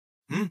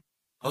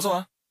어서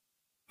와.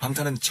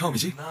 방탄은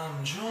처음이지?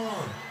 남준,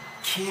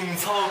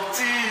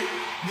 김석지,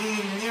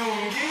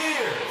 민윤기,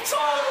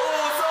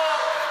 전호석,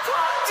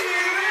 박지휘,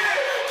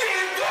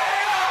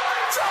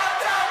 김태형,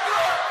 전장군,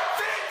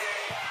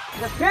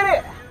 Let's get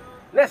it!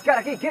 Let's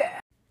gotta kick it!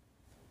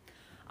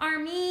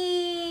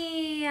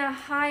 Army!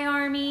 Hi,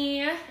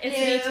 Army.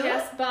 It's Hello.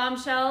 BTS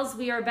Bombshells.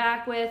 We are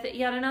back with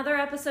yet another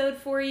episode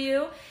for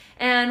you.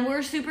 And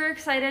we're super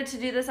excited to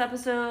do this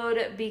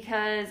episode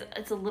because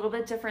it's a little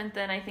bit different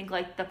than I think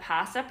like the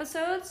past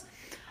episodes.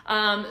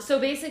 So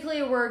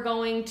basically we're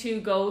going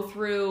to go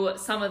through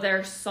some of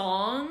their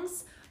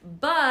songs,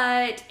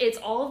 but it's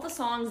all of the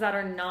songs that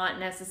are not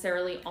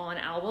necessarily on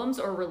albums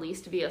or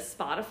released via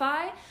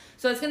Spotify.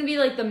 So it's going to be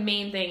like the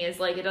main thing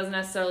is like it doesn't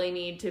necessarily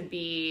need to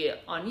be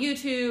on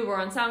YouTube or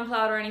on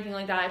SoundCloud or anything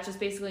like that. It's just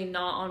basically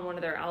not on one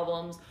of their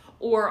albums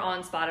or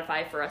on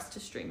Spotify for us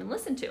to stream and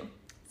listen to.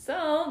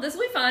 So this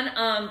will be fun.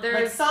 There's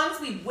Like songs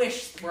we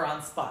wish were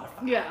on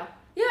Spotify.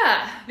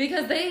 Yeah,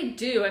 because they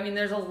do. I mean,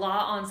 there's a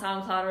lot on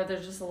SoundCloud, or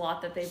there's just a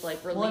lot that they've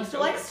like released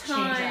over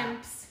time.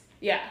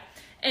 Yeah.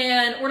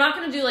 And we're not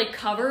going to do like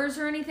covers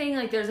or anything.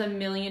 Like there's a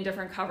million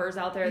different covers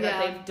out there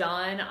that they've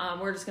done.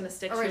 We're just going to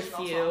stick Original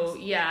to a few. songs.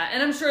 Yeah.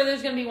 And I'm sure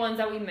there's going to be ones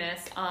that we miss.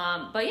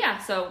 But yeah,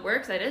 so we're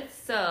excited.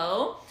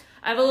 So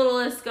I have a little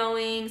list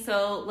going.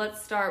 So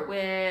let's start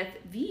with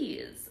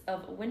V's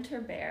of Winter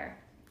Bear.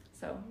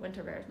 So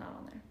Winter Bear is not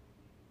on there.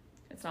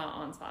 It's not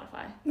on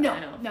Spotify.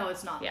 No,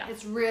 it's not. Yeah.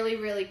 It's really,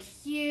 really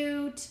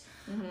cute.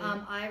 Mm-hmm.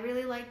 I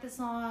really like the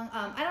song.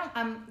 I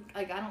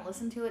don't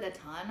listen to it a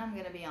ton, I'm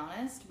gonna be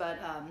honest, but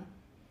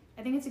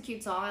I think it's a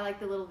cute song. I like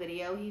the little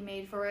video he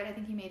made for it. I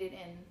think he made it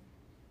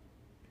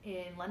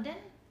in London,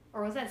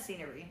 or was that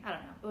Scenery? I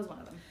don't know. It was one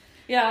of them.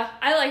 Yeah,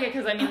 I like it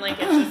because I mean, like,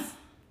 it's just,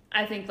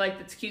 I think, like,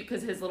 it's cute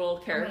because his little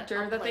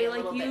character I'll that play they, a like,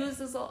 little bit.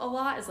 use is a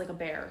lot is, like, a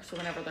bear. So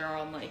whenever they're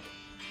on, like,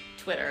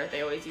 Twitter,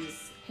 they always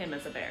use him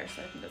as a bear.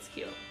 So I think that's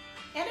cute.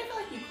 And I feel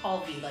like you call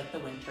V like the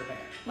winter bear.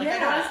 Like Yeah. I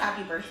got his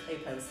happy birthday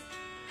post.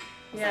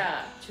 I was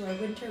Yeah. like, to our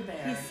winter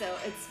bear.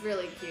 It's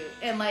really cute.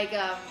 And like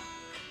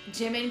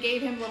Jimin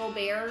gave him little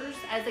bears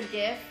as a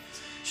gift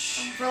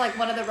for like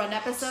one of the Run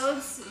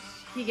episodes.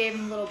 He gave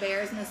him little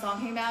bears and the song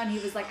came out and he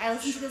was like, I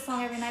listen to this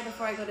song every night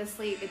before I go to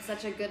sleep. It's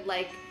such a good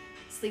like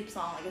sleep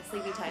song, like a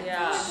sleepy type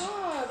Yeah. song.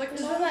 Oh, like a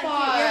It's really cute.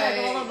 Yeah,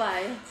 like a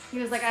lullaby. He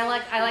was like, I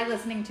like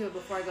listening to it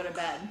before I go to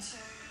bed.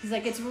 He's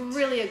like, it's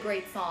really a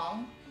great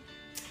song.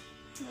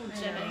 Oh,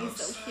 Jimin, he's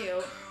so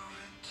cute.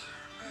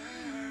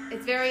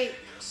 It's very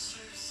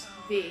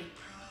V,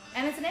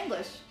 and it's in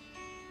English.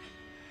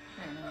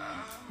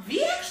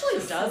 V actually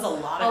does a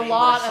lot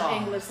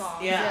of English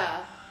songs.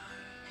 Yeah.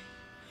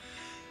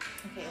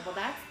 Okay, well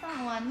that's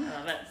that one. I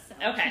love it. So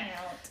Okay.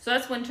 cute. So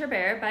that's Winter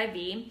Bear by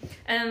V.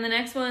 And then the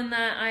next one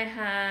that I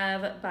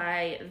have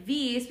by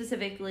V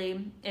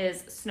specifically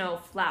is Snow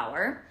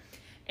Flower.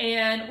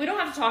 And we don't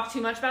have to talk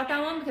too much about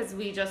that one because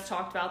we just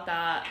talked about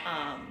that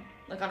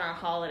like on our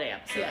holiday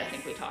episode. Yes. I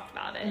think we talked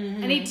about it.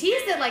 And he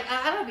teased it like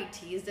I don't know if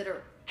he teased it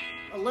or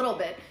a little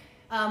bit.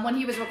 When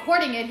he was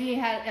recording it, he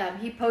had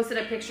he posted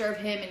a picture of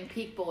him and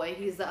Peak Boy.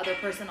 He's the other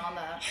person on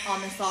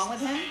the song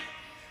with him.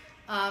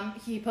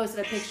 He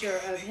posted a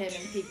picture of him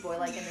and Peak Boy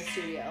like in the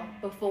studio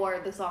before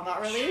the song got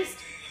released.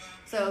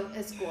 So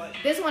it's cool.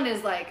 This one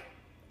is like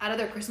out of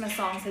their Christmas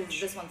songs,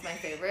 this one's my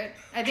favorite.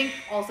 I think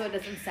also it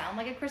doesn't sound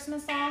like a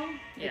Christmas song.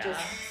 It Yeah.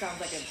 just sounds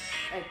like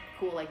a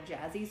cool like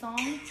jazzy song.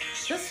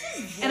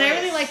 This And I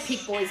really like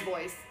Peak Boy's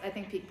voice. I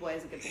think Peak Boy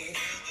has a good voice.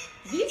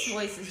 V's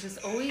voice is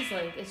just always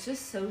like, it's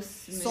just so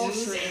smooth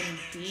Sultry. and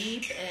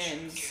deep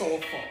and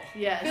soulful.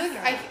 Yes.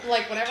 I feel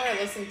like whenever I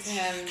listen to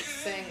him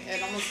sing,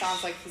 it almost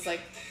sounds like he's like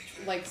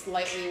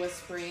slightly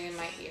whispering in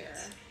my ear.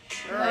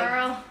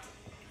 Girl.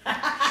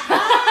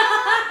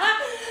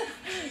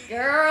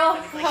 Girl.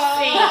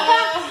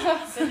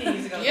 Cindy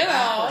needs to go to the You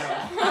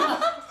bathroom.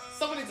 know,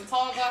 somebody needs a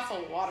tall glass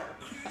of water.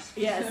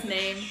 Yes,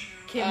 name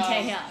Kim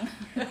Taehyung.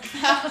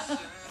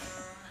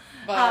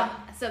 But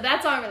So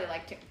that song I really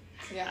like too.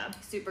 yeah,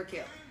 Super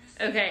cute.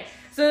 Okay,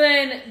 so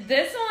then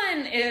this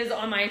one is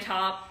on my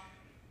top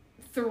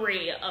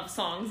 3 of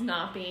songs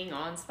not being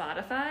on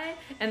Spotify,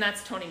 and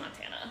that's Tony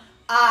Montana.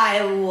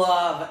 I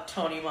love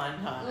Tony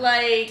Montana.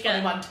 Like,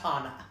 Tony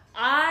Montana.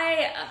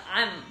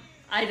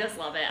 I just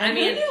love it. I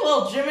mean, maybe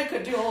little Jimmy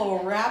could do a little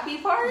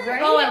rappy part. Right?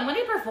 Oh, and when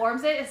he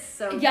performs it, it's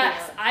so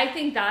yes, cute. I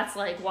think that's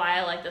like why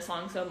I like the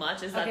song so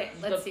much. Is that Okay,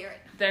 let's hear it.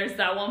 There's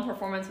that one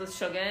performance with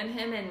Suga and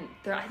him, and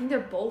I think they're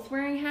both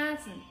wearing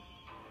hats, and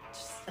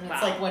And wow.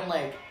 it's like when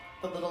like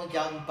the little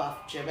young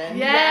buff Jimin.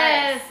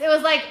 Yes. It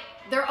was like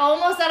they're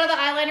almost out of the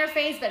eyeliner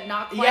phase, but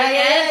not quite Yeah,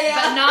 yeah, yet.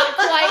 yeah. But not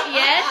quite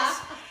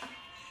yet.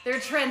 They're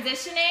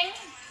transitioning.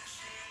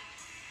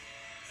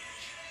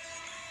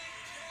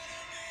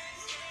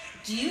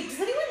 Does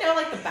anyone know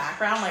like the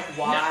background, like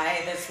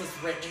why this was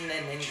written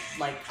and then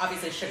like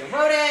obviously Suga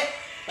wrote it,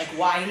 like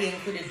why he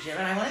included Jimin?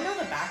 I want to know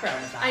the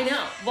background of that. I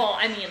know. Well,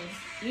 I mean,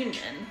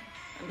 Union.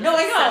 No,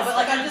 I know, but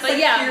like I'm just but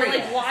like yeah, curious.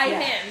 but like why Yeah.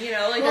 him? You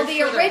know, like Well, there's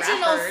the further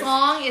original rappers.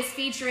 song is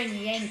featuring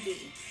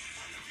Yankee.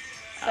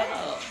 But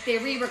Oh. they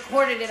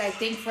re-recorded it, I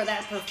think, for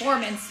that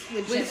performance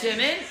with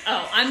Jimin.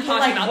 Oh, I'm You're talking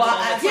like, about what? the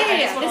one with Yeah, I yeah,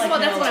 just wanna, this like,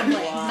 one, that's know, what I'm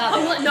like, playing.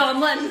 why. Not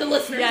I'm letting the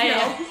listeners Yeah, know.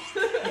 yeah.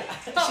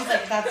 Yeah. She's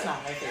like, that's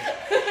not my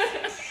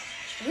favorite.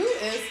 Who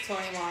is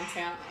Tony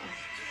Montana?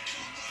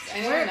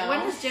 Anyone know?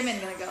 When is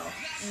Jimin gonna go?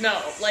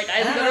 No, like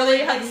I I don't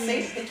literally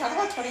really have. they talk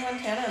about Tony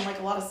Montana in like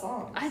a lot of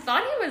songs. I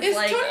thought he was Is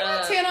like. Tony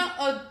Montana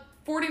a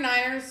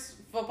 49ers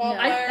football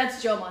player?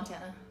 That's Joe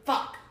Montana.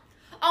 Fuck.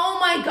 Oh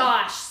my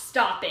gosh!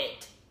 Stop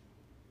it.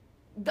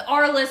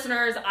 Our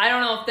listeners, I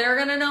don't know if they're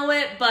gonna know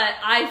it, but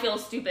I feel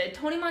stupid.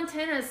 Tony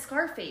Montana is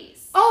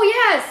Scarface. Oh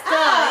yes, duh.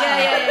 Ah.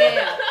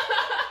 Yeah.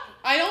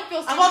 I don't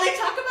feel stupid. Well, they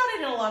talk about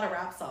it in a lot of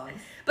rap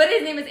songs. But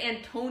his name is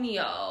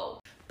Antonio.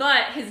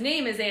 But his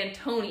name is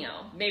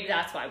Antonio. Maybe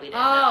that's why we didn't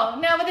know. Oh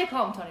no, but they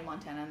call him Tony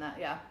Montana in that.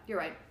 Yeah, you're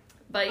right.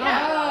 But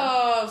yeah.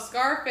 Oh,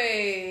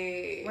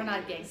 Scarface. We're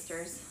not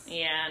gangsters.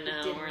 Yeah,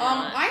 no, didn't. we're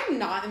not. I'm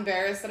not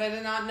embarrassed that I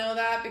did not know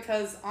that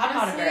because I'm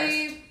not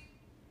honestly,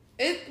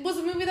 it was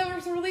a movie that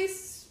was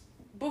released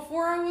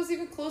before I was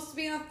even close to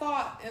being a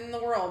thought in the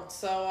world.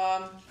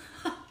 So,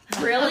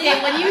 Really?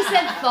 Okay, when you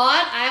said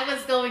thought, I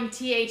was going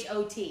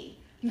THOT.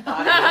 It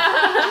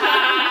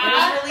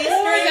was released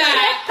during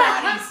that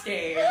thotty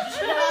stage.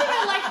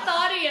 Like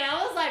thoughty, and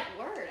I was like,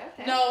 word,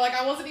 okay. no, like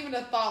I wasn't even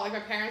a thought. Like my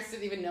parents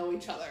didn't even know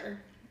each other.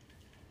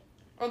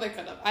 Or they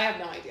could have. I have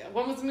no idea.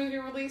 When was the movie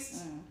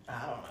released? I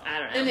don't know. I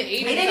don't know. In the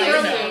 80s. Maybe I think I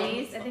early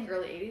think so. 80s. I think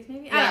early 80s,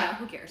 maybe. I Yeah. don't know.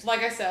 Who cares? Like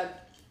I said,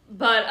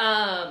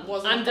 But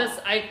Wasn't I'm a just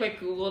thought. I quick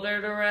Googled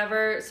it or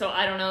whatever, so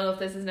I don't know if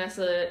this is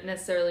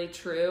necessarily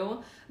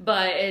true,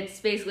 but it's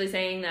basically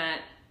saying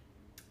that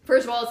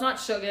first of all, it's not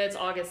Suga, it's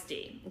August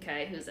D.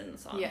 Okay, who's in the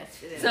song?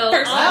 Yes, it is. So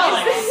First of all.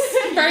 August,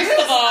 first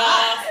of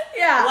all,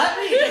 yeah. Let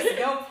me just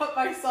go put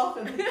myself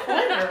in the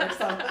corner or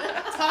something.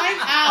 time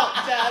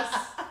out,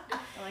 Jess.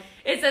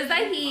 It says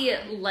that he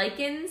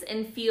likens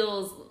and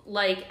feels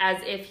like as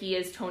if he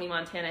is Tony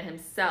Montana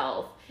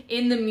himself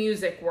in the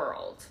music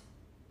world.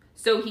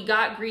 So he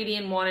got greedy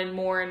and wanted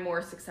more and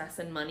more success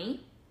and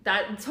money.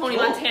 That Tony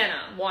Cool. Montana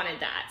wanted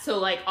that. So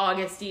like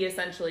August D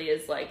essentially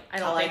is like I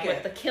don't I like think with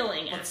it. the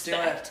killing Let's do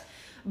aspect, it.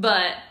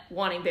 but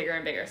wanting bigger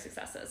and bigger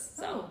successes.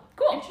 So Oh,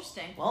 cool.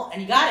 Interesting. Well,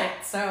 and you got it,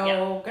 so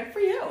Yeah. good for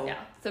you. Yeah.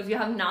 So if you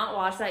have not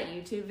watched that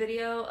YouTube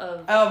video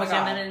of Oh my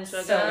God, Jimin and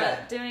so Suga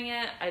good. doing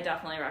it, I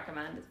definitely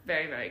recommend. It's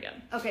very, very good.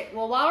 Okay,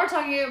 well, while we're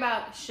talking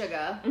about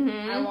Suga,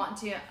 Mhm. I want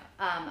to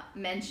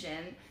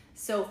mention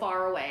So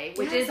Far Away,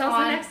 which Yes, is that was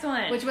the on next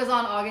one. which was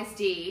on August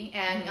D,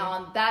 and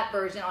on that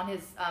version, on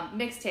his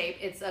mixtape,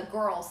 it's a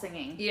girl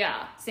singing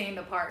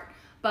the part.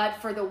 But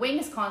for the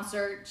Wings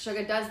concert,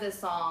 Suga does this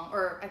song,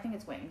 or I think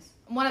it's Wings.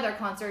 One of their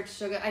concerts,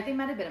 Suga, I think it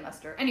might have been a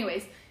muster.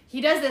 Anyways,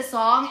 he does this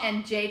song,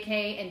 and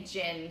JK and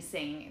Jin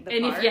sing the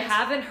And part. if you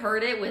haven't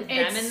heard it with them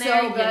It's in so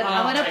there, good. you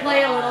I'm have gonna to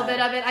play a go. little bit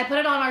of it. I put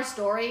it on our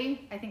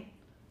story. I think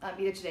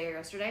either today or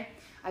yesterday.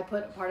 I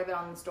put part of it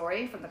on the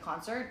story from the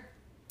concert.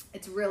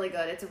 It's really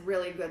good. It's a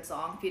really good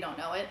song. If you don't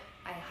know it,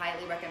 I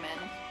highly recommend.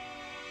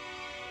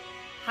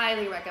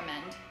 Highly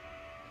recommend.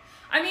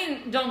 I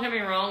mean, don't get me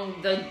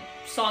wrong, the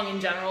song in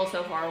general,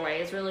 So Far Away,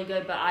 is really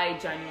good, but I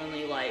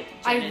genuinely like Jin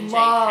I and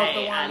love JK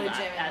the one with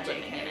Jim and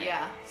ad-libbing in JK. it.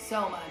 Yeah,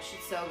 so much.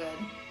 It's so good.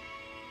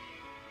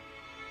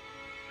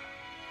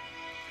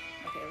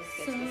 Okay, let's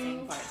get to the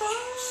singing part.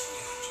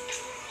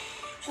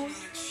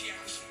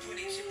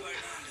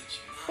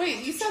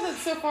 Wait, you said that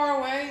So Far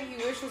Away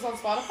You Wish was on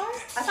Spotify?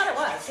 I thought it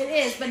was. It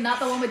is, but not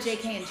the one with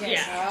JK and Jin.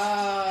 Yeah.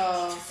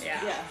 Oh.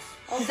 Yeah. Yeah.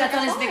 Oh, Because that's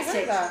on his I heard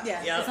mixtape. that.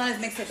 Yeah, Yep. it's on his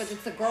mixtape, but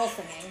it's the girl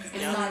singing. It's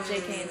Yep. not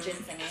JK and Jin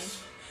singing.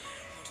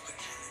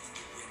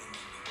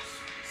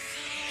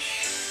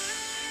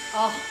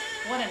 Oh,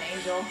 what an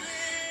angel.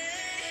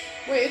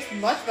 Wait, it's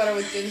much better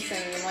with Jin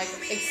singing. Like,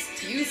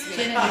 excuse me.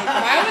 Jin and JK.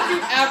 Why would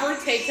you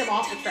ever take him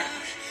off the track?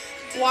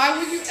 Why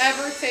would you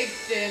ever take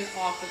Jin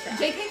off the track?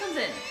 JK comes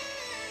in,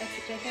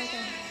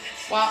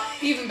 Wow,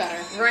 even better.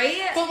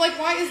 right? But like,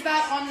 why is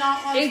that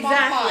not on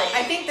Exactly. Spotify?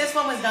 I think this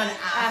one was done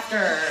after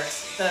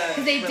the.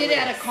 Because they did it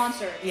at a release.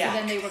 concert, Yeah. so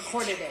then they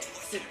recorded it,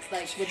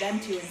 like with them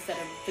two instead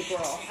of the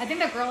girl. I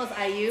think the girl is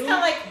IU. It's kind of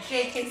like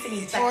JK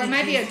singing Becky Or it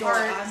might be G's a girl,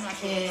 part I'm not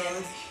sure in what it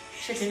is.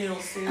 Chicken Noodle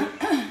Soup.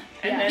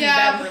 And then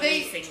Yeah, them but they-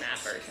 releasing that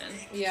version.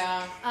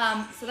 Yeah.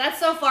 So that's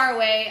So Far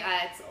Away.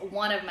 It's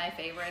one of my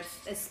favorites,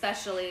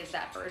 especially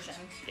that version.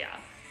 Yeah,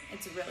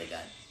 It's really good.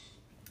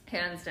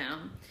 hands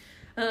down.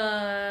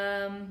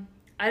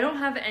 I don't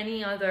have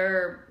any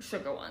other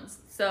Sugar ones,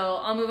 so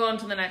I'll move on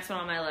to the next one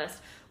on my list,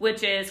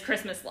 which is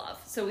Christmas Love.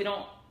 So we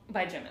don't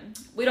by Jimin.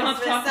 We don't have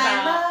to talk Christmas,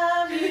 about.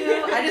 I love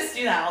you. I just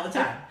do that all the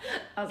time.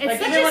 I was It's like,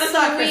 such Even a when it's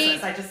not sweet-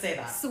 Christmas, I just say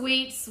that.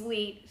 Sweet,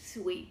 sweet,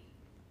 sweet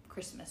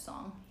Christmas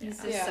song. He's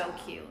just Yeah. so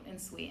cute and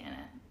sweet in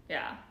it.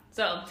 yeah.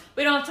 So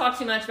we don't have to talk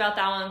too much about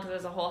that one because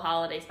there's a whole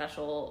holiday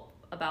special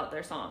about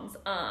their songs.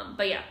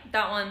 But yeah,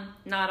 that one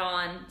not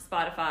on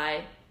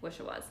Spotify. Wish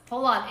it was.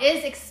 Hold on,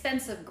 is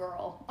Expensive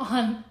Girl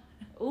on?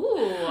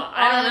 Ooh,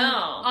 I don't know.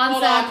 On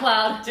Hold on.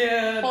 SoundCloud.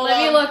 Dude, Hold Let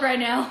me on. look right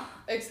now.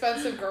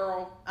 Expensive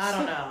Girl. I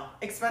don't know.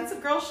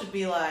 Expensive Girl should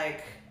be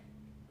like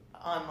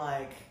on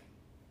like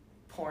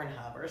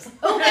Pornhub or something.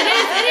 Oh, it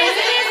is.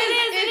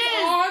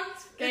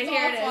 It's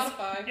here on it is.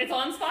 Spotify. It's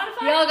on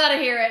Spotify? Y'all gotta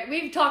hear it.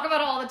 We talk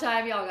about it all the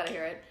time. Y'all gotta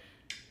hear it.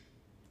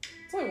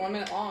 It's only 1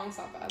 minute long. It's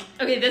not bad.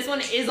 Okay, this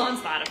one is on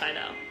Spotify,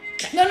 though.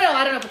 No,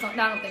 I don't know if it's on.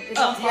 No, I don't think it's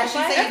on Yeah, she's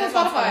Spotify. saying It's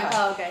on Spotify.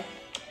 Oh, okay. It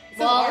says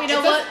Well, you know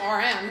it says what?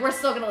 RM. We're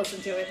still gonna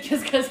listen to it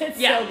just because it's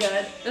Yeah. so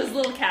good. There's a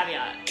little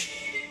caveat.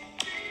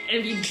 And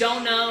if you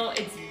don't know,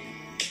 it's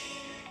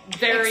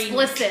very...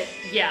 Explicit.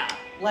 Yeah.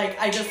 Like,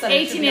 I just said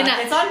it should 18 be and on-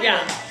 up. It's on Yeah.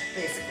 Pornhub,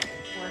 basically.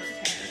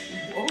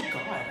 Oh,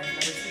 God. I've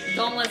never seen it.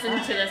 Don't listen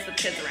to this with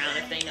kids around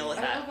if they know what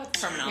I that love that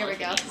song. terminology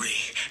Here we go.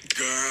 means.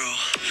 Girl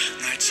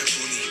날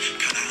차분히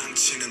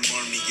가라앉히는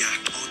멀미야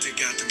어디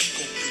가든 꼭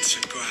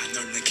붙일 거야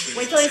널 내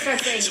Wait till he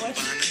starts saying 좀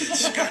English. 빠르는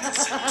시간은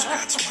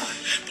산책하지만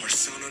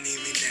벌써 넌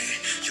이미 내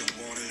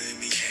영원을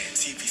의미해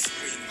TV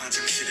스크린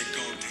화장실에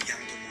거울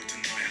태양도 묻은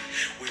너야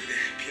왜 이래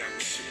피하고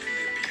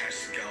싶은데 피할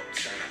수가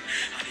없잖아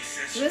아니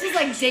So this is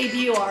like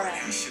debut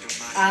RM.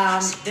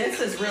 This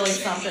is really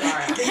something,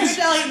 alright. Can you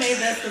tell he made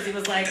this because he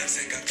was like,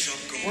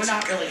 we're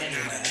not really into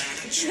it.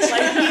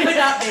 Like, he would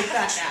not make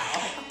that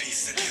now.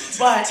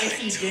 But if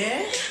he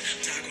did,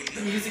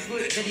 the music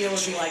video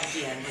would be like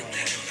D'Angelo.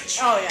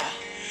 Oh yeah.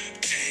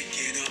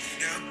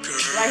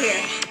 Right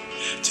here.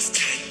 Just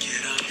take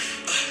it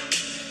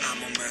off.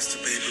 I'm a master,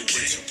 baby.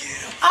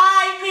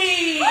 I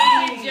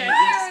mean! Did you hear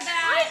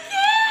that?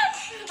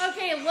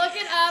 Okay, look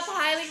it up.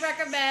 Highly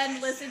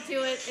recommend. Listen to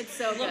it. It's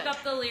so good. Look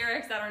up the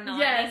lyrics that are not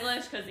Yes. in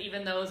English, because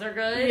even those are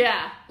good.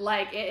 Yeah,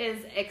 like it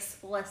is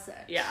explicit.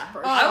 Yeah.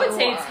 for I would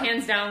say sure. it's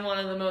hands down one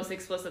of the most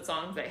explicit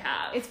songs they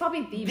have. It's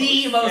probably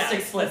The most Yeah.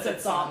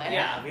 explicit song they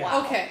Yeah. have. Yeah.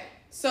 Okay,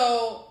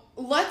 so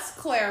let's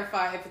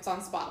clarify if it's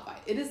on Spotify.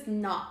 It is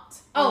not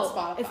on Oh,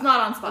 Spotify. it's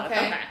not on Spotify.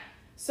 Okay. Okay.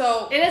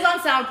 So It is on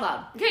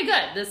SoundCloud. Okay,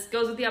 good. This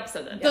goes with the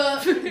episode then.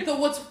 the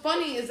what's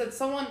funny is that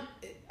someone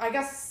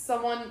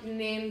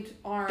named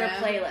RM Their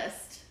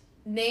playlist.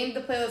 named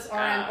the playlist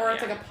RM, or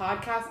it's yeah. like a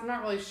podcast. I'm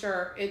not really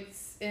sure.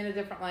 It's in a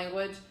different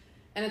language,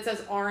 and it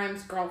says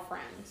RM's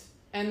girlfriend,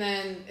 and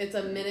then it's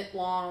a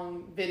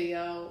minute-long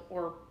video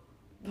or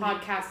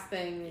podcast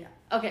thing.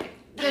 Okay.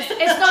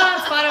 It's not on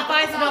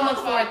Spotify, so don't look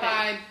for it there.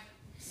 Spotify.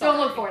 Don't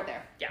look for it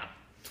there. Yeah.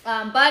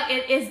 But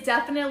it is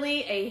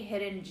definitely a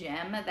hidden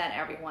gem that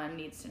everyone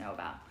needs to know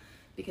about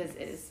because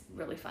it is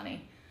really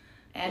funny.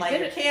 And Light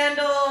good- your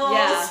candles.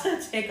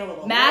 Yeah. Take a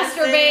little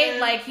masturbate, listen.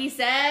 like he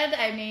said.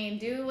 I mean,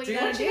 do what you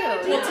gotta do.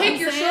 Well, You know take what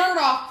your I'm saying? shirt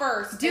off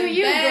first. Do and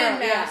you, then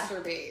girl, yeah.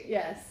 masturbate.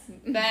 Yes.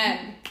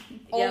 Then.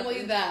 Yep.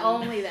 Only then.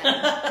 Only then.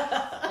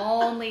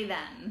 Only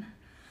then.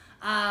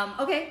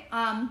 Okay.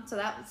 So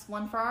that was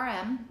one for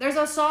RM. There's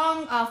a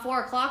song,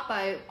 4 O'Clock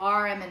by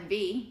RM and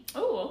V.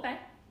 Oh, okay.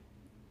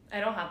 I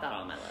don't have that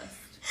on my list.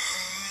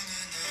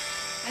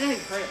 I know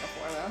you've heard it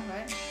before, though,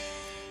 right?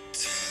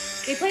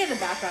 They play in the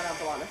background of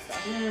a lot of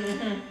stuff.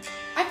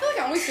 I feel like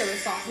I always hear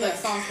this song, like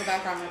songs for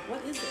background. I'm like,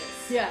 what is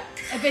this? Yeah.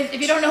 If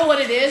you don't know what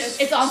it is,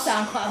 it's on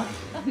SoundCloud.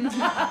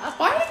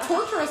 Why do you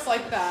torture us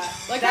like that?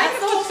 Like, That's I the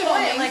could post it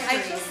on point. Like, I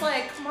mainstream. just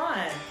like, come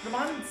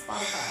on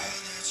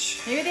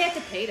Spotify. Maybe they have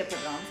to pay to put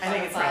it on Spotify. I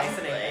think it's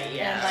fascinating.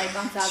 Yeah. And like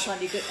on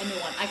SoundCloud, you could a new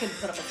one. I could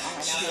put up a song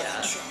right now. Yeah.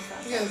 That's on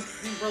SoundCloud. You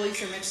guys release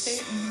your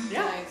mixtape.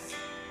 Yeah. Nice.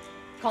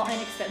 Call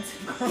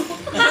Inexpensive Girl.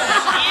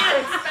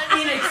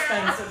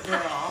 Inexpensive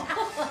girl.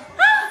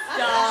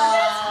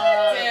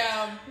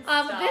 Damn.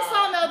 This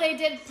song though they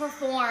did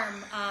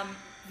perform.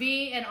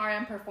 V and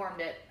RM performed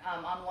it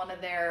on one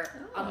of their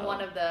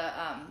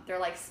their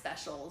like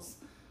specials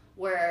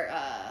where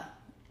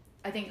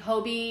I think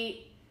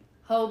Hobie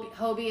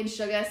and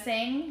Suga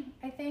sing.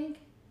 I think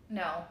I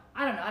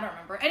don't know. I don't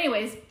remember.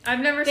 Anyways, I've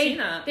never they seen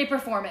that. they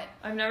perform it.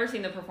 I've never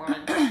seen the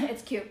performance.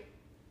 It's cute.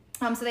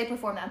 So they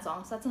perform that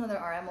song. So that's another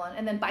RM one.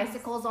 And then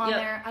Bicycle's on Yep.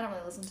 there. I don't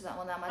really listen to that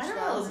one that much I don't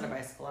though. really listen to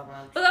Bicycle ever.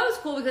 But that was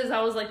cool because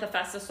that was like the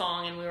Festa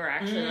song, and we were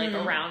actually like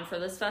around for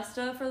this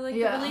Festa for like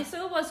Yeah. the release,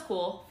 so it was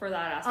cool for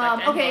that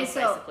aspect. And Okay, he was so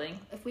bicycling.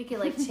 if we could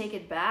like take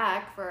it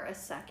back for a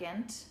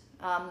second,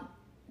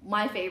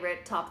 my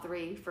favorite top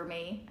 3 for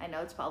me. I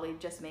know it's probably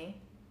just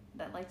me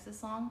that likes this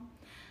song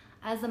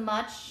as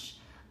much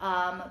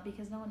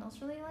because no one else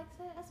really likes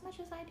it as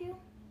much as I do.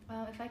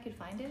 If I could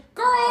find it,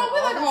 Girl, we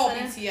All like of a all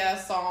sudden-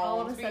 BTS songs.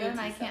 all of a We sudden get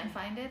I to can't some.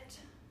 find it.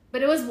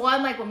 But it was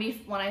one like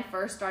when I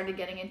first started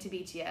getting into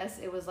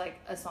BTS, it was like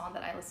a song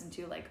that I listened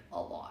to like a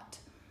lot.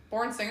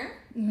 Born Singer?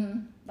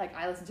 Like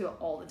I listened to it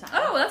all the time.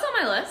 Oh, that's on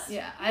my list.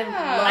 yeah, I Yeah.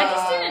 love I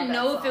just didn't that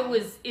know if song. it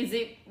was. Is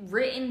it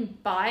written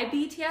by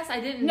BTS?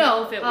 I didn't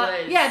know if it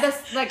was. Yeah,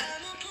 that's like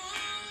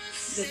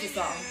this is the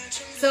song.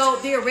 So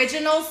the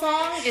original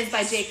song is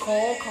by J.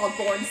 Cole called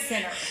 "Born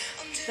Sinner,"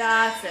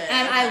 That's it.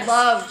 and I Okay.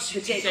 loved the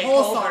J. J.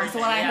 Cole Cole song. version, So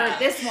when I yeah. heard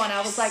this one, I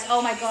was like,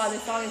 "Oh my god,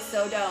 this song is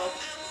so dope!"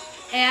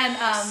 And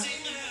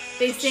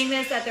they sing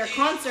this at their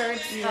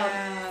concerts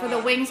for the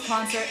Wings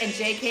concert, and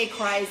J.K.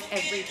 cries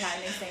every time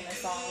they sing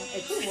this song.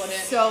 It's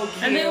so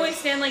cute. And they always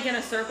stand like in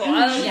a circle.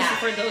 I don't Yeah.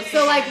 for those.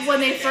 So like when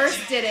they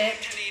first did it,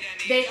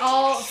 they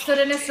all stood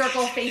in a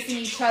circle facing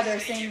each other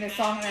singing the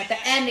song, and at the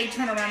end they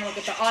turn around and look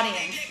at the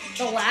audience.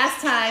 The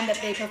last time that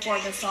they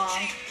performed the song,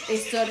 they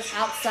stood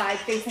outside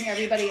facing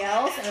everybody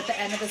else, and at the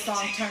end of the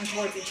song turned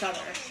towards each other,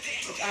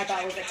 which I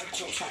thought was like a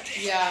cool touch.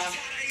 Yeah.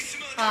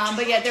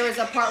 But yeah, there was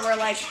a part where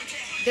like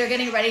they're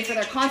getting ready for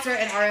their concert,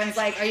 and RM's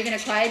like, "Are you gonna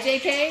cry,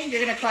 JK? You're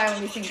gonna cry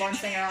when we sing Born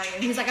Singer, aren't you?"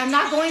 And he's like, "I'm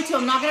not going to.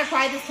 I'm not gonna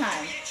cry this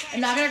time. I'm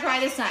not gonna cry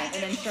this time."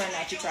 And then sure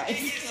enough, he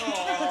cries.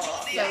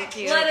 So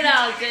cute. Let it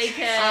out,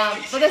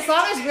 JK. But the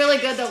song is really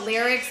good. The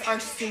lyrics are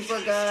super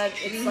good.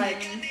 It's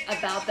like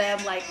about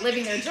them like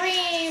living their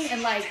dream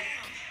and like,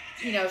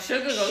 you know,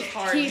 Suga goes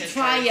hard. in keep his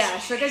trying. verse. Yeah,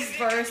 Suga's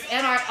verse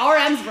and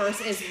RM's verse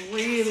is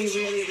really,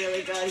 really,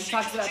 really good. He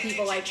talks about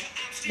people like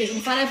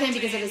making fun of him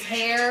because of his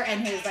hair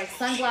and his like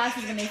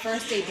sunglasses when they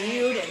first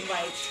debuted, and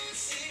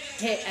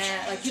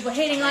like people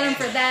hating on him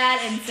for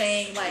that, and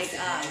saying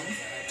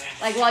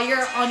like while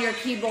you're on your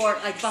keyboard,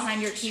 like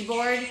behind your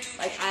keyboard,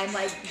 like I'm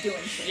like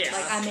doing shit, Yeah.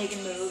 like I'm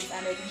making moves,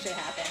 I'm making shit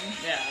happen.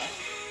 Yeah.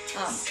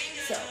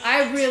 So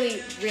I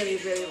really, really,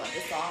 really love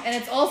this song, and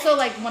it's also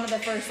like one of the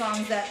first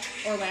songs that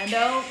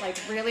Orlando like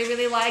really,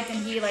 really liked, and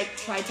he like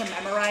tried to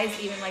memorize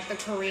even like the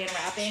Korean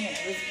rapping, and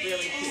it was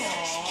really cute.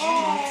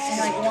 And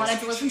like wanted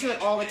to listen to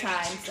it all the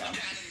time, so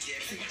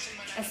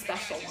a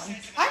special one.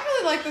 I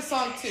really like the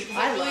song too because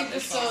I it really love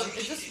this just so song.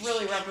 it just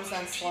really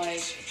represents like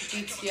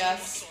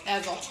BTS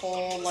as a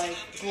whole, like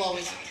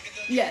glowing up.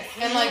 Yes,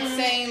 And like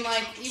saying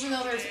like even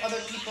though there's other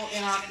people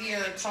in our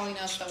ear telling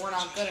us that we're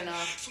not good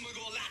enough,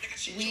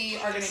 we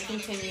are going to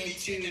continue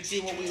to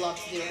do what we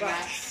love to do. And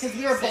that's because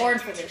we were sing. born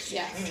for this shit.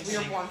 Yes, we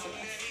were born for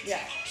this. Yeah.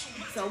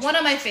 So one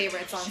of my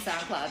favorites on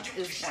SoundCloud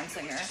is Born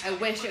Singer. I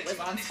wish it was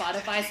on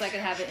Spotify so I could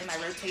have it in my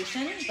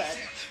rotation, but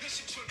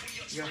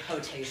Your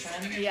rotation.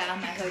 yeah,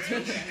 my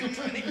rotation.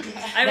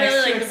 I Next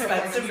really to like the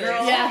Expensive performances.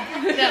 Girl. Yeah,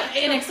 no,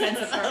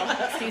 inexpensive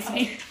girl. Excuse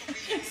me.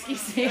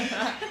 Excuse me.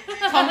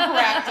 Come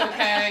correct,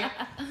 okay?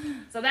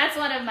 So that's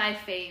one of my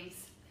faves.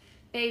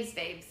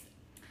 Faves.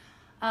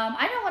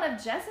 I know one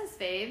of Jess's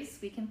faves.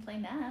 We can play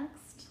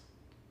next.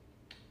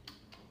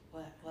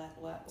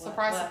 What?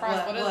 Surprise,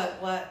 surprise, what is it?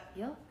 What?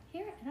 You'll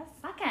hear it in a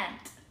second.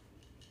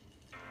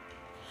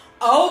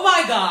 Oh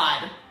my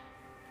god.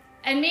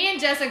 And me and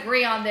Jess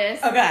agree on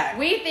this. Okay.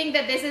 We think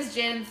that this is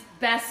Jin's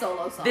best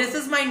solo song. This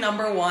is my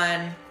number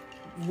one.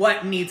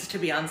 What needs to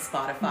be on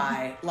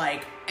Spotify?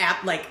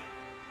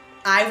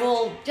 I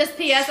will. Just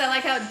P.S. I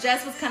like how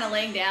Jess was kind of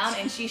laying down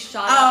and she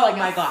shot Oh up like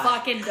my a God.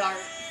 fucking dart.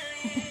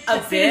 As soon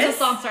as Abyss. the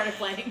song started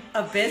playing.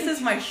 Abyss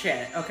is my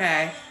shit.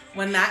 Okay.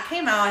 When that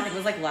came out, I think it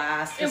was like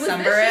last It was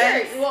December.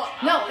 this year. Well,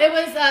 No, it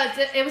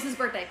was his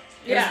birthday. It was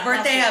Yeah,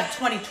 birthday last of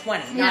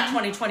 2020, Yeah. not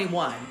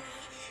 2021. And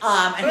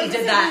I he was did gonna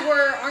say that. We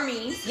were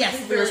armies. Yes,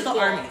 which is we were really still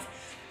cool. armies.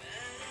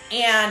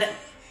 And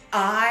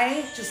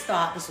I just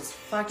thought this was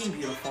fucking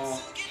beautiful.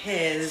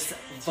 His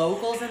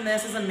vocals in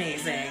this is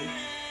amazing.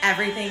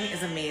 Everything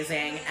is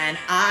amazing. And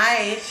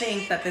I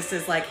think that this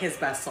is like his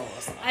best solo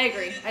song. I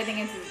agree. I think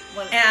it's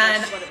what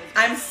And what it was.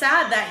 I'm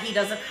sad that he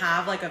doesn't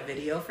have like a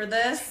video for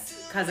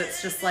this because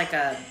it's just like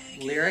a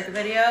lyric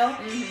video.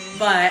 Mm-hmm.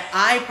 But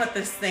I put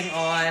this thing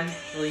on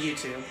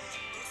YouTube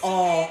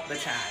all the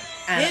time.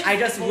 And His I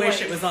just wish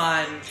voice. it was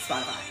on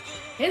Spotify.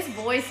 His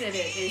voice in it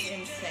is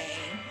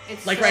insane.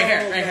 It's Like so right here,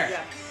 right good. here.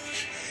 Yeah.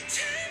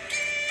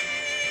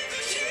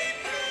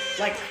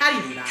 Like, how do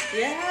you do that?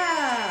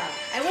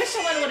 Yeah. I wish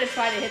someone would have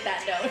tried to hit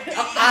that note.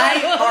 I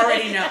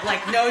already know.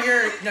 Like, know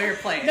your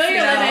place. Know you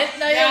your know? limit.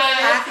 Know your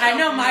Yeah. limit. I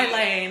know my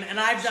lane, and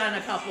I've done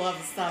a couple of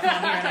stuff on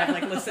here, and I've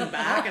like listened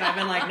back, and I've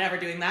been like never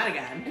doing that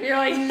again. You're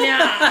like, nah.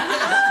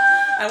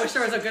 I wish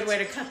there was a good way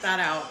to cut that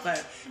out,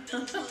 but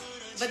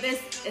But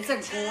it's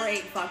a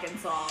great fucking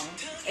song.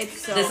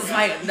 It's so this is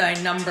good. my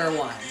number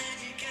one.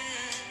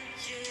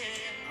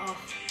 Oh.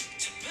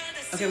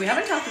 Okay, we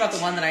haven't talked about the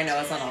one that I know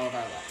is on all of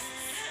our lists.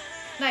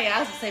 No, yeah, I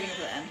was saving it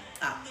for the end.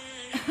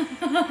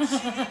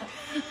 Ah.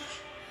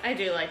 I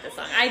do like this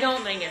song. I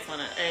don't think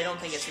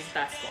it's his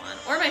best one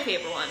or my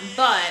favorite one,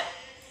 but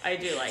I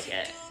do like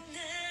it.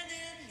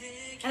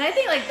 And I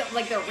think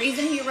like the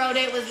reason he wrote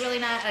it was really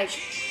not like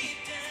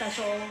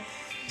special.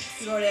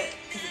 He wrote it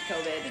because of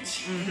COVID and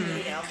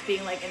you know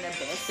being like in the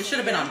abyss. It should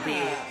have been on B.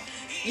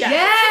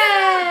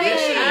 Yeah. It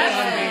should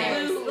have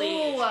been Absolutely.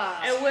 Ooh.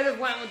 It would have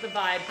went with the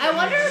vibe. I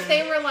wonder if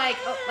they were like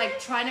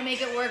trying to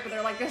make it work, but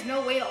they're like, there's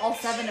no way that all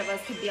 7 of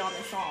us could be on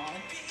this song,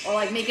 or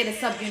like make it a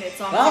subunit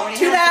song. Well, We already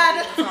too have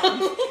bad. subunit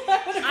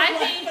songs. I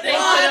think they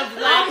could have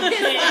let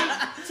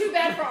Jin. Too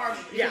bad for Army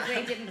because Yeah.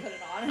 they didn't put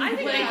it on. I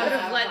think they Yeah. could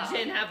have let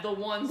Jin have the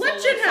one Let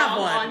solo Jin have song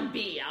one. on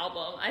B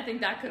album. I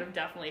think that could have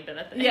definitely been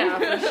a thing. Yeah,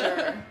 for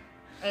sure.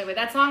 Anyway,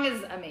 that song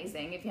is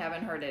amazing. If you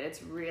haven't heard it,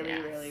 it's really,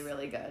 Yes. really,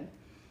 really good.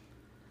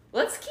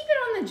 Let's keep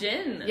it on the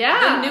Jin.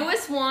 Yeah. The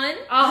newest one.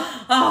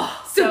 Oh,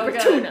 Oh, so Super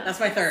good. Tuna. that's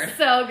my third.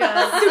 So good,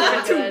 so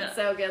Tuna. good,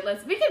 so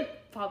good. We could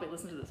probably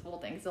listen to this whole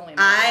thing. It's only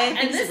I And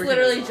think this Super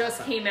literally Tuna's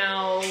just awesome. came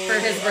out For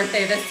his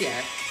birthday this year.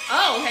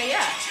 Oh, okay,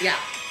 yeah. Yeah.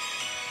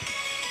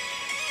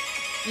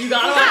 You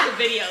gotta watch the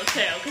video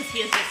too, because he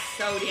is just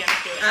so damn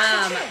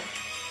good.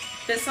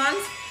 This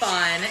song's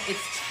fun.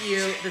 It's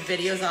cute. The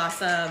video's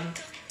awesome.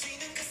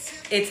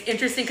 It's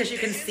interesting because you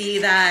can see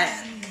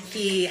that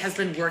he has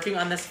been working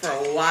on this for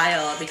a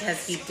while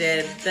because he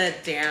did the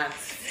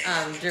dance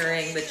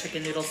during the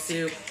chicken noodle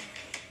soup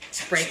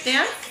break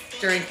dance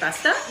during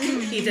Festa.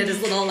 He did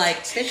his little like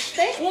fish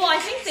thing. Well, I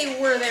think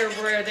they were there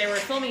where they were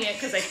filming it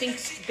because I think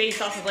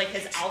based off of like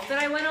his outfit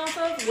I went off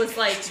of was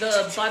like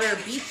the Butter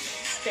Beach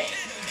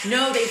thing.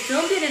 No, they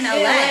filmed it in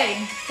LA, LA.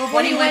 Before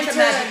when he he went to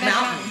Magic Magic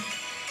Mountain.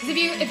 If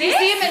you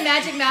see him in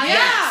Magic Mountain,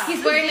 Yeah.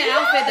 he's wearing the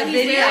outfit that The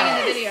he's video wearing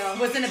in the video.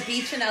 was in a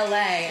beach in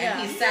LA, and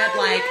he said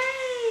like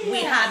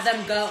we had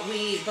them go.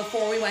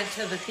 Before we went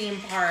to the theme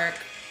park,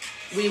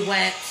 we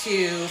went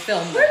to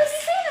film Where does this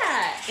he say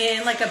that?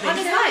 in like a big On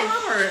his town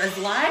live. or his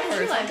live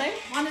or something.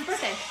 On his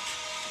birthday.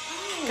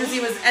 Because he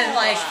was, and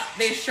like,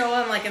 they show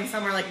him like in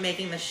somewhere like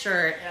making the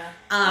shirt.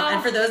 Yeah.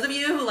 And for those of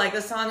you who like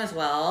the song as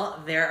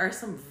well, there are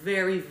some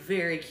very,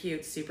 very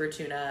cute Super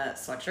Tuna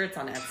sweatshirts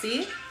on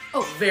Etsy.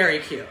 Oh. Very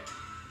cute.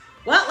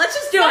 Well, let's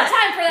just do No it.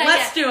 time for that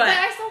Let's yet. do But it.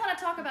 I still want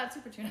to talk about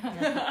Super Tuna.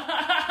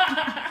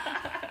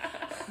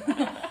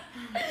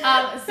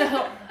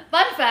 So,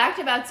 fun fact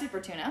about Super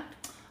Tuna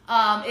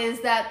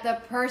is that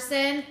the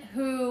person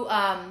who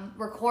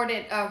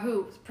recorded,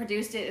 who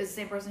produced it is the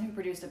same person who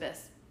produced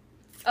Abyss.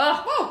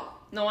 Oh,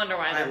 no wonder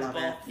why I there's love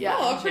both. it. Yeah.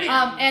 Oh, pretty.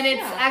 And it's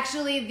Yeah.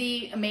 actually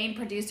the main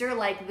producer,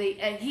 like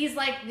he's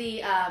like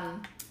the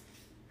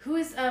who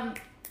is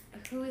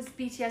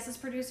BTS's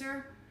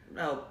producer?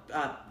 Oh,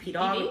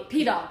 P-Dog.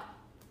 P-Dog.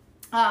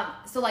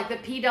 So like the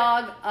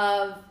P-Dog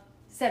of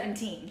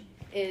 17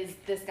 is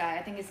this guy.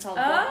 I think it's called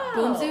Oh.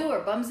 Boomzoo or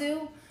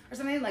Bumzoo or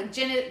something. Like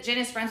Jin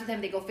is friends with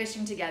him. They go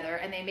fishing together,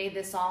 and they made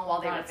this song while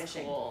they were That's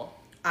fishing. cool.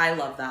 I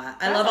love that.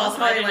 I That's love also awesome.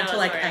 how I he didn't went to know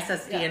like that story.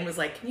 SSD Yeah. and was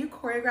like, "Can you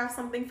choreograph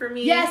something for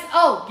me?" Yes.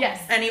 Oh, yes.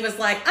 And he was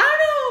like, I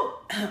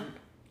don't know.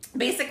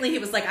 Basically, he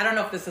was like, I don't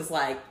know if this is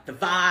like the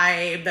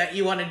vibe that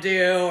you want to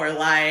do or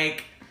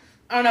like,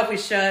 I don't know if we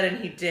should. And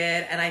he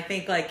did. And I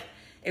think like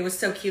it was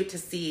so cute to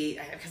see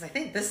because I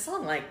think this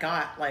song like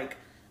got like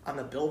on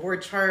the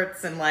Billboard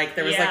charts and like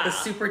there was like the Yeah.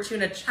 Super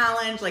Tuna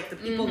challenge. Like the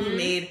people who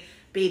made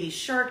Baby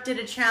Shark did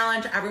a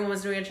challenge. Everyone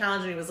was doing a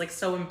challenge and he was like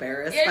so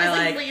embarrassed by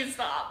like please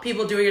stop.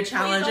 people doing a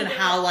challenge don't and do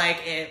how it.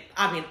 like it,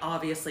 I mean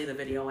obviously the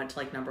video went to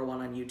like #1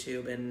 on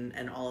YouTube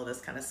and all of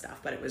this kind of stuff,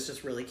 but it was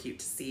just really cute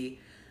to see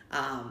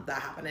that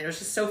happen. And it was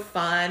just so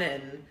fun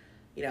and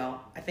you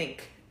know I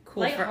think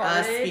cool for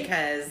us Lighthearted.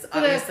 because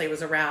obviously it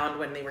was around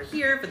when they were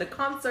here for the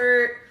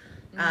concert.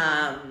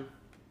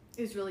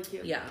 It was really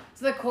cute. Yeah.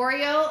 So the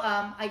choreo,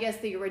 I guess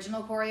the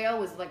original choreo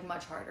was like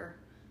much harder.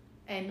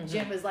 And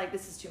Jim was like,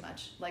 this is too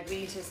much. Like, we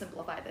need to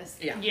simplify this.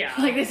 Yeah. Yeah.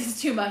 Like, this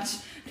is too much.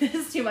 This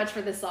is too much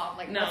for this song.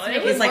 Like, No, let's and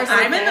make it was He's like, more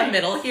I'm in simple. the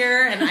middle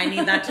here and I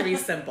need that to be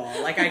simple.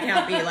 Like I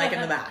can't be like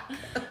in the back.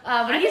 But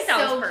I he's think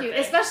that so was cute.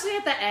 perfect. Especially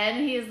at the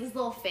end. He has this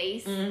little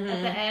face at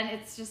the end.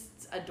 It's just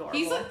adorable.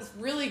 He's like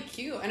really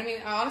cute, and I mean,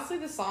 honestly,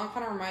 the song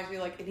kind of reminds me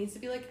like it needs to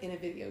be like in a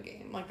video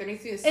game. Like there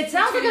needs to be a it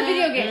sounds like a Tuna-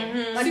 video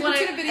game. Like Super when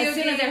Tuna video as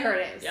soon as I game. heard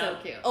it, it was so Yeah.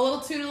 cute. a little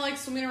tuna like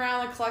swimming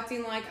around, like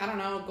collecting like I don't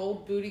know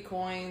gold booty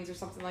coins or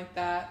something like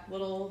that.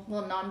 Little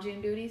Little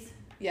non-June booties.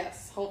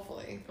 yes,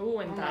 hopefully. Ooh,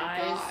 and Oh my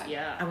thighs. God.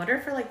 Yeah. I wonder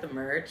if for like the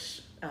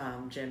merch,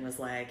 Jin was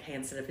like, hey,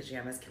 instead of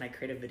pajamas, can I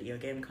create a video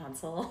game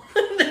console?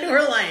 They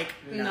were like,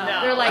 no.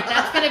 No. They're like,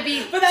 that's gonna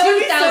be But that would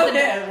be so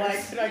 $2,000. him.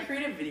 Like, could I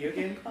create a video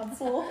game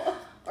console?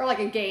 Or like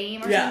a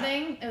game or Yeah.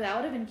 something. Oh, that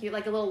would have been cute.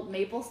 Like a little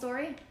Maple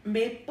Story.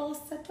 Maple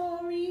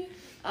Satori.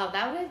 Oh,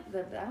 that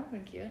would have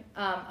been cute.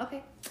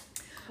 Okay.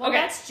 Well, Okay.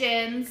 that's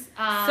Jin's.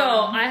 So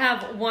I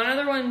have one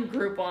other one,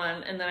 group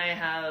one, and then I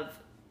have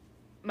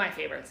my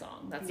favorite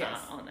song that's yes,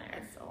 not on there.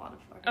 That's a lot of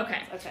fun.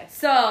 Okay. Okay.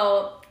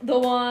 So the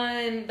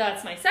one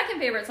that's my second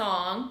favorite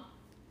song,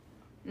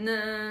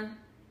 nah,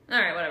 all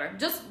right, whatever.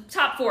 Just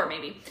top 4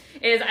 maybe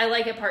is "I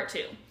Like It" Part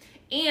 2.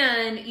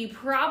 And you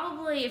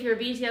probably, if you're a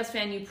BTS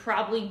fan, you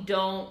probably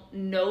don't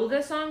know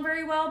this song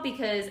very well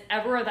because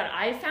everywhere that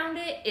I found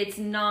it, it's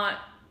not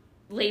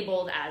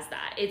labeled as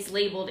that. It's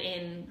labeled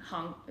in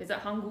is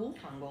that Hangul?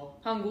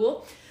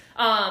 Hangul.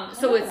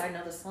 So it's I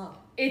know the song.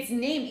 it's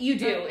named. You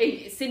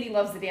do. Cindy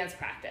Loves the Dance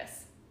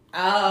Practice.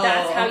 Oh,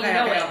 That's how you okay,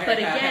 know okay, it. okay, But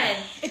okay,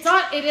 again,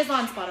 It is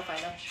on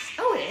Spotify though.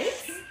 oh, it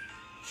is.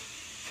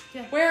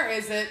 Where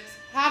is it?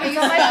 How do you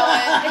It's spell on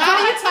it? my- it's How on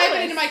do my you type it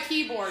playlist. into my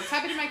keyboard?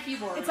 Type it in my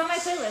keyboard. It's on my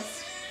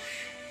playlist.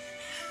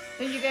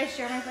 Don't you guys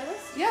share my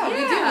playlist? yeah, we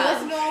do. We Yeah.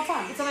 listen to it all the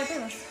time. It's on my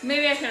playlist.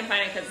 Maybe I couldn't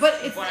find it because. But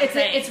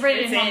it's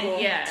rated in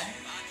Hangul. Yeah.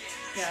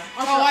 Yeah.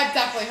 Oh, I've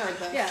definitely heard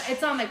this. Yeah,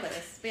 it's on my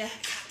playlist. But yeah.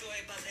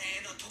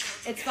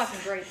 It's fucking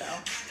great though.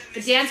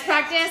 The dance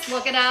practice,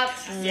 look it up.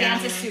 Yeah.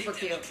 Dance is super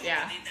cute.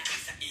 Yeah.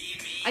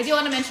 I do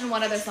want to mention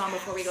one other song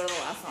before we go to the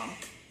last song.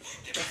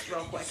 Just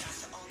real quick.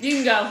 You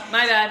can go.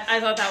 My bad. I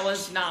thought that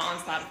was not on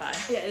Spotify.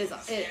 Yeah, it is.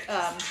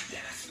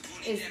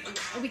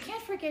 We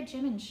can't forget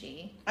Jim and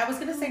She. I was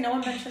gonna say no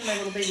one mentioned my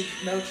little baby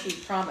Mochi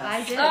Promise.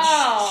 I did.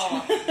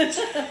 Oh.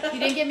 You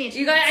didn't give me a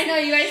You guys, I know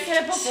you guys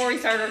said it before we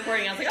started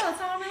recording. I was like, oh, it's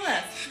not on my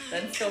list.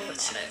 Then still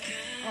forgot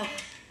it.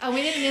 Oh,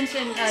 we didn't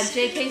mention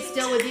JK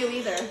Still With You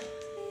either.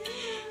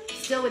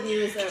 Still With You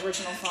is the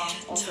original song,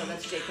 also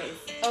that's JK's.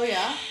 Oh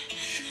yeah.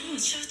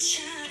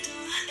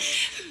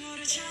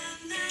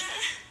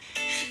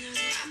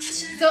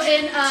 So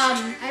in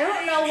I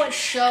don't know what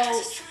show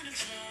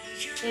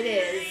it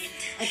is.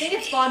 I think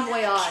it's Bon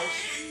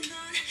Voyage.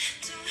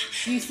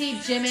 You see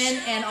Jimin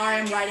and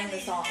RM writing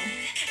the song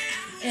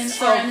in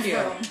So RM's cute.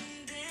 room.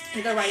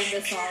 They're writing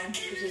this song,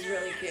 which is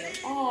really cute.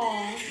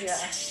 Oh.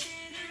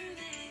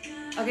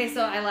 Yeah. Okay,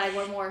 so I lied.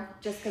 One more,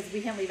 just because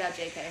we can't leave out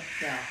JK.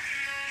 Yeah.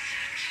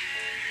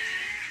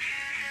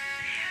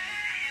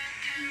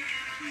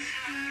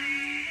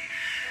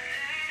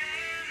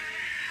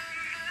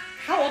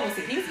 How old was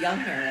he? He was young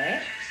here,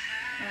 right?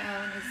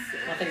 Let's see.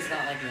 Well, he's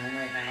not like young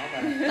right now,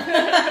 but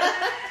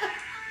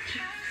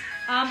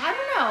I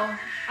don't know.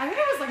 I think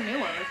it was like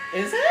newer.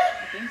 is it?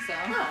 I think so.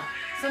 Oh.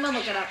 Someone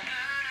look it up.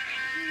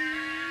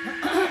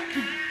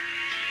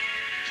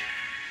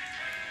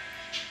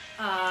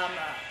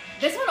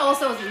 This one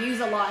also is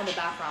used a lot in the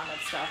background of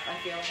stuff, I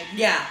feel like.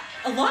 Yeah,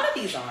 a lot of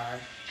these are.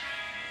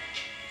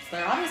 So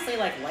they're obviously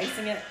like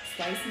licensing it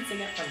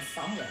from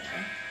somewhere.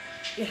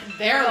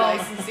 They're Oh,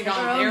 licensing their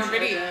on own their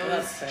shit. videos.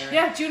 That's fair.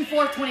 Yeah, June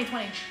 4th,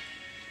 2020.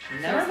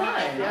 Never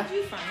mind. Yeah. How'd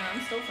you find that?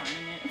 I'm still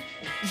finding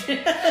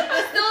it.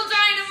 I'm still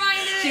trying to find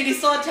it. Judy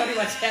still had Tony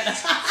Montana.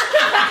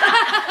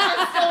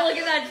 I'm still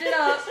looking that shit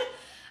up.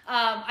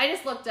 I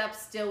just looked up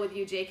Still With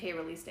You JK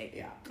release date.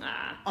 Yeah.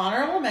 Ah.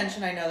 Honorable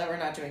mention, I know that we're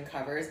not doing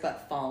covers,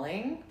 but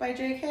Falling by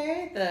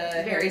JK, the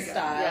Harry good,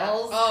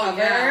 Styles yeah. Oh, cover.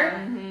 yeah.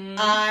 Mm-hmm.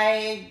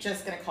 I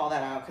just gonna call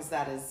that out because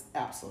that is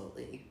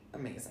absolutely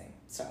amazing.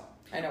 So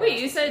I know. Wait, what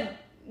you else said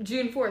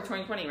June 4th,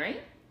 2020,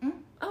 right? Mhm.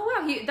 Oh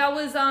wow, that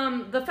was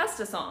the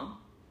Festa song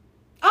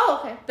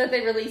Oh, okay. that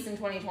they released in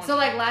 2020. So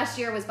like last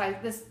year was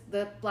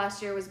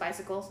last year was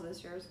Bicycle, so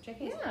this year is JK.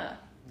 yeah,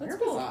 that's Where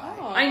cool. was I?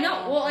 Oh. I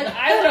know. Well, like,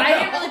 I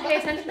didn't really pay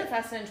attention to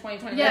Festa in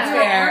 2020. Yeah. That's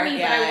for Fair. Army,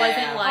 Yeah, but I yeah,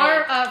 wasn't yeah.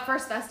 like. Our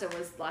first Festa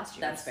was last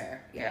year. That's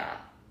fair. yeah.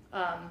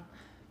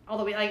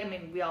 Although we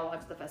we all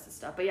watched the Festa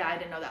stuff, but yeah, I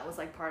didn't know that was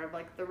like part of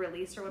like the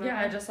release or whatever. Yeah,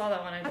 I just saw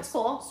that one. I That's just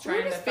cool. was We're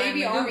trying to just find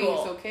baby the armies,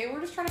 Google. okay?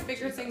 We're just trying to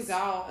figure things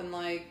out and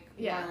like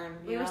learn.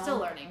 we you were know? still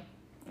learning.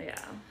 Yeah.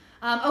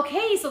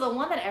 Okay, so the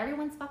one that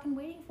everyone's fucking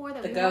waiting for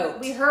that The we goat.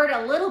 we heard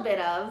a little bit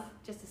of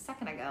just a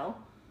second ago.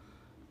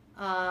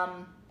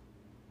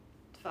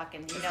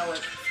 Fucking you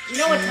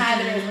know what time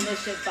it is when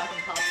this shit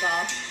fucking pops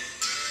off.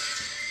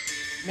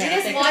 Man, We I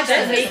just think watched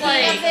about the this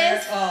making of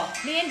this. Oh,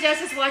 Me and Jess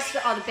just watched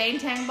the Bang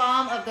Tang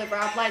Bomb of the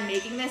rap line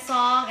making this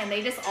song, and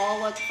they just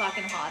all look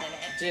fucking hot in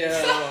it. dude.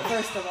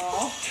 First of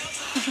all,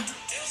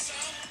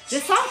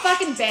 this song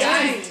fucking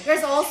bangs. Dang.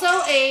 There's also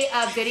a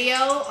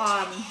video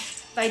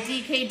by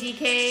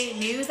DK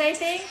News, I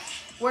think,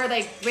 where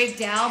they break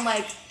down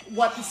like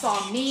what the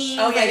song means,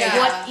 Oh, yeah, like yeah.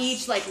 what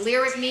each like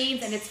lyric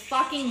means, and it's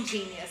fucking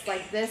genius.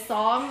 Like this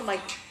song, like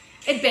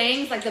it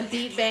bangs, like the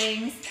beat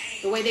bangs,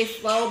 the way they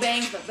flow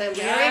bangs, but the lyrics,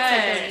 like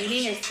their Yes.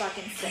 meaning is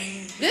fucking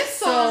sick. This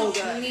So song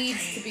good.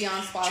 needs to be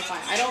on Spotify.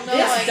 I don't know,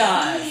 This like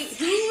does.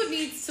 who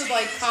needs to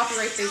like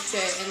copyright this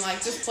shit and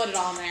like just put it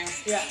on there.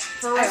 Yeah,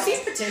 for real. I've seen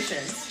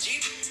petitions.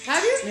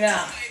 Have you?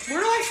 Yeah. Where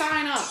do I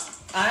sign up?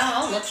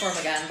 I'll look for them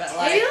again, but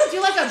like. Maybe they'll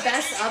do like a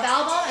best of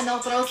album, and they'll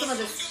throw some of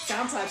this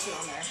SoundCloud shit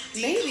on there.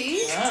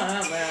 Maybe. I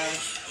don't know, man.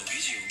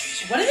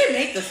 What did they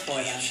make this for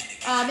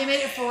then? They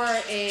made it for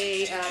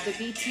the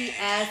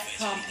BTS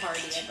prom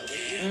party, I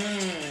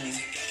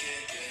believe,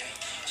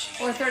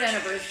 or third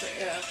anniversary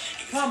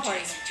prom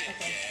party, I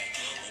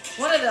think.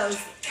 One of those.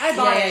 I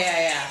bought it.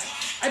 Yeah.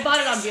 I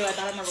bought it on View. I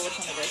don't remember which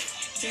one it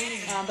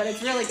is, but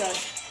it's really good.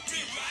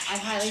 I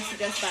highly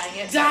suggest buying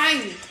it.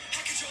 Dang.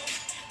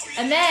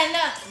 And then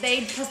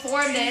they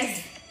perform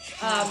this.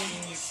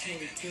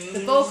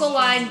 The vocal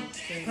line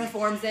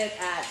performs it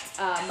at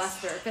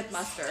Fifth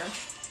Muster.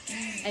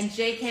 And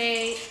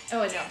JK, oh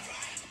no,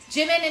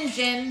 Jimin and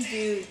Jin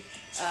do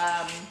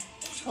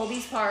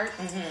Kobe's part.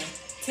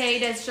 Tay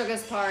does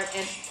Suga's part,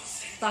 and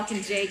fucking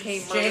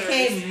JK murders.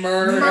 JK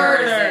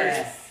murders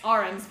it.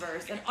 RM's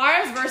verse. And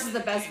RM's verse is the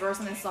best verse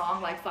in this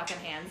song, like fucking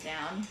hands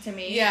down to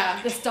me.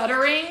 Yeah. The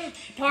stuttering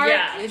part,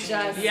 Yeah. it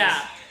just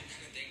Yeah.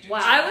 wow.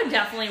 I would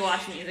definitely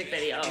watch the music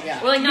video. Yeah.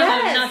 Well, like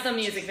Yes. not the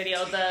music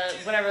video, the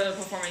whatever the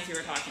performance you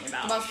were talking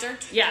about. Mustard.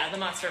 Yeah, the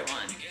mustard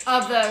one.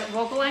 Of the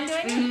vocal line doing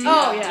it? Mhm.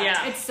 Oh yeah.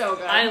 Yeah. It's so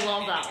good. I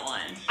love that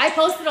one. I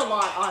posted a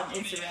lot on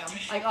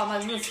Instagram, like on my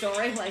little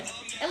story, like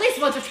at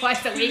least once or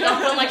twice a week. I'll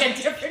put like a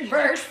different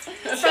verse from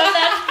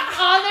that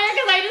on there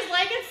because I just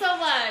like it so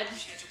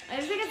much. I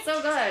just think it's so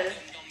good.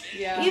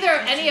 Yeah. Either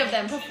any of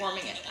them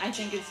performing it, I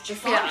think it's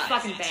just song Yeah.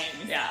 fucking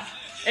bangs. Yeah,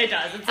 it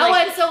does. It's Oh,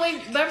 like, and so we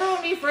remember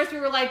when we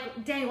were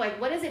like, dang,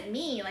 like what does it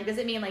mean? Like, does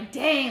it mean like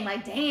dang,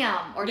 like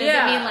damn, or does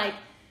Yeah. it mean like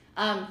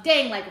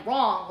dang, like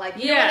wrong? Like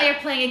you know when Yeah.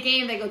 they're playing a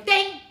game, they go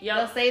dang. Yep.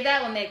 They'll say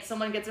that when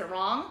someone gets it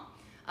wrong.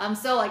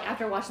 So like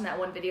after watching that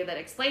one video that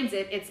explains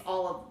it, it's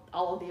all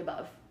of the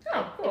above.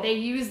 oh, cool. They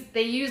use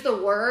the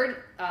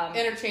word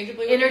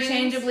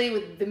Interchangeably.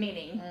 with the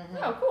meaning.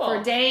 Oh, cool.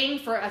 For dang,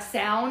 for a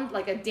sound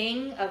like a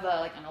ding of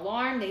like an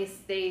alarm, they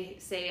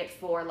say it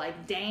for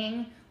like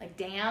dang, like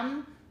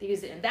damn. They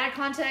use it in that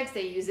context.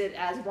 They use it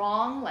as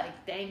wrong,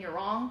 like dang, you're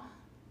wrong.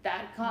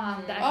 That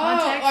context.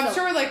 I'm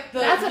sure like the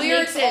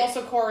lyrics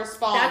also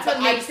correspond. That's what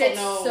makes it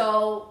know.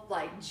 so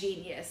like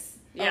genius.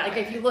 Yeah. Like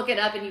if you look it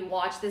up and you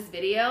watch this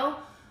video,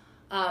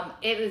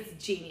 it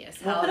was genius.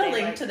 We'll put a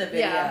link to the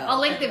video. Yeah,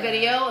 I'll link the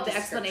video, the description.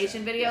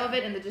 explanation video of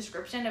it in the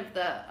description of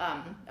the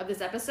of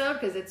this episode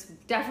because it's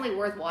definitely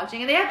worth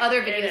watching. And they have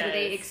other videos where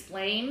they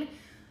explain,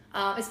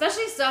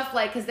 especially stuff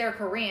like because they're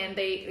Korean,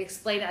 they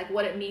explain like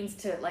what it means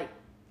to like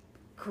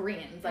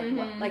Koreans, like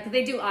what, like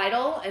they do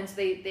Idol, and so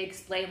they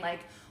explain like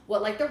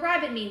what like the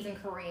rabbit means in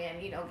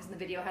Korean, you know, because the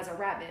video has a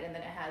rabbit and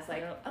then it has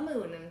like a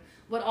moon and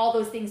what all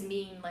those things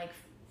mean like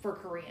for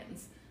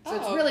Koreans. So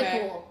it's really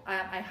cool.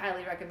 I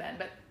highly recommend.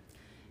 But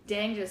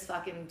dang, just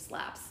fucking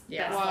slaps.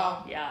 Yeah. Best Wow.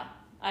 song. Yeah.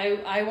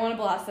 I want to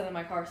blast it in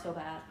my car so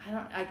bad.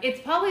 It's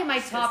probably my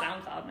It's a top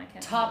SoundCloud, and I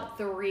can't top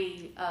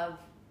 3 of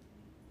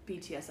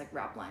BTS like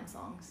rap line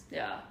songs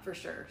Yeah. for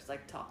sure. It's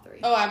like top 3.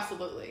 Oh,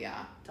 absolutely,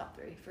 yeah. Top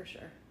 3 for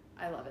sure.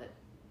 I love it.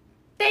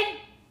 Dang.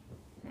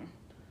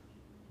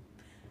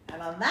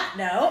 And on that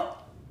note,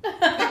 We're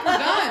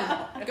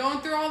done. Going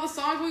through all the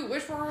songs we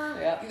wish were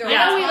either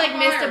I know we on like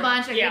missed Spotify a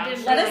bunch. Like, Yeah. we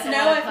didn't let do, us like, a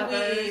know lot of if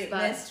covers, we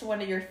but- missed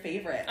one of your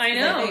favorites. I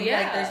know, think, yeah.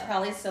 Like, there's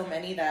probably so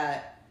many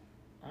that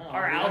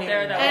Are we out don't there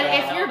even that know And Yeah.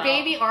 if about. you're No.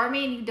 Baby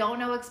Army and you don't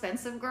know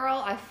Expensive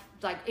Girl, I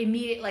like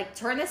immediately like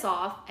turn this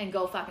off and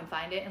go fucking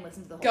find it and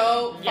listen to the whole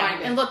Go thing.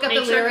 find it. And look up Make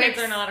the sure lyrics. kids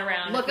are not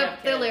around. Look if you up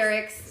have the kids.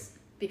 lyrics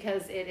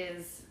because it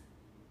is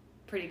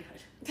pretty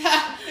good.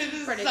 it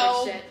is Pretty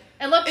so good shit.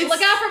 And look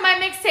it's- out for my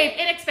mixtape,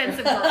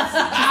 Inexpensive Girls. Drop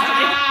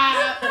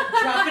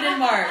it in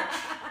March.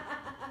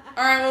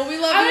 All right, well, we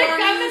love I'm you,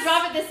 gonna Armies.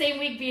 drop it the same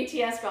week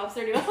BTS drops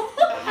their new album.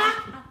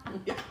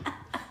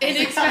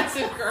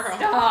 Inexpensive girl.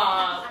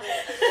 Stop.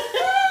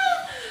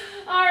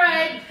 All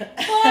right.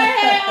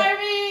 Jorge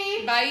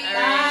Army. Bye.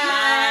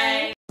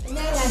 Bye.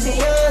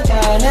 안녕하세요.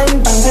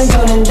 저는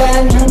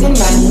방탄소년단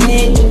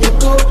황금만입니다.